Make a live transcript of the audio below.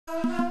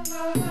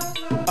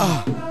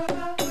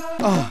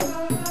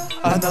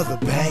Another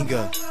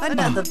banger,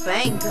 Another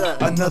banger,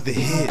 another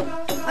hit,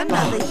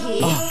 another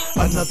hit,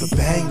 another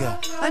banger,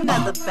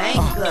 another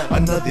banger,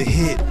 another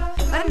hit,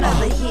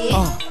 another hit,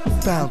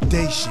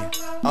 foundation.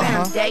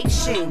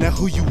 foundation. Now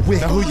who you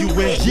with? Yeah, Who you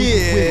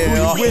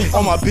with?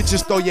 all my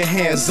bitches throw your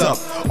hands up.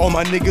 All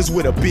my niggas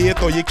with a beard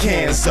throw your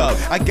cans up.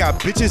 I got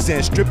bitches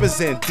and strippers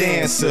and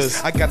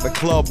dancers. I got the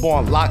club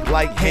on lock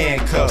like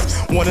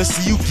handcuffs. Wanna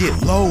see you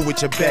get low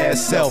with your bad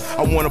self.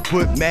 I wanna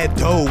put mad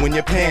dough in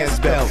your pants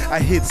belt. I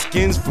hit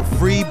skins for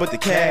free, but the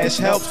cash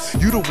helps.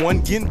 You the one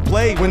getting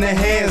played when the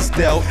hands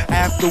dealt.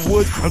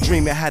 Afterwards, I'm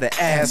dreaming how the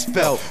ass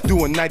felt.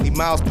 Doing 90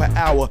 miles per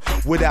hour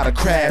without a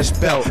crash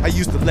belt. I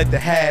used to let the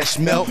hash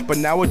melt, but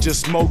now I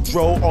just smoke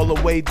dro all the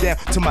way down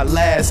to my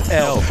last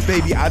L.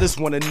 Baby, I just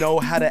wanna know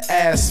how the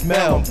ass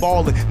smell. I'm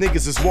ballin',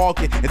 niggas is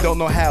walking and don't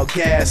know how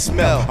gas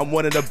smell. I'm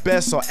one of the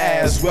best, so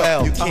as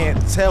well. You can't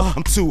tell,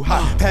 I'm too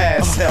hot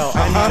past hell.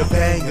 I need a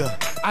banger,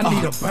 I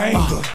need a banger.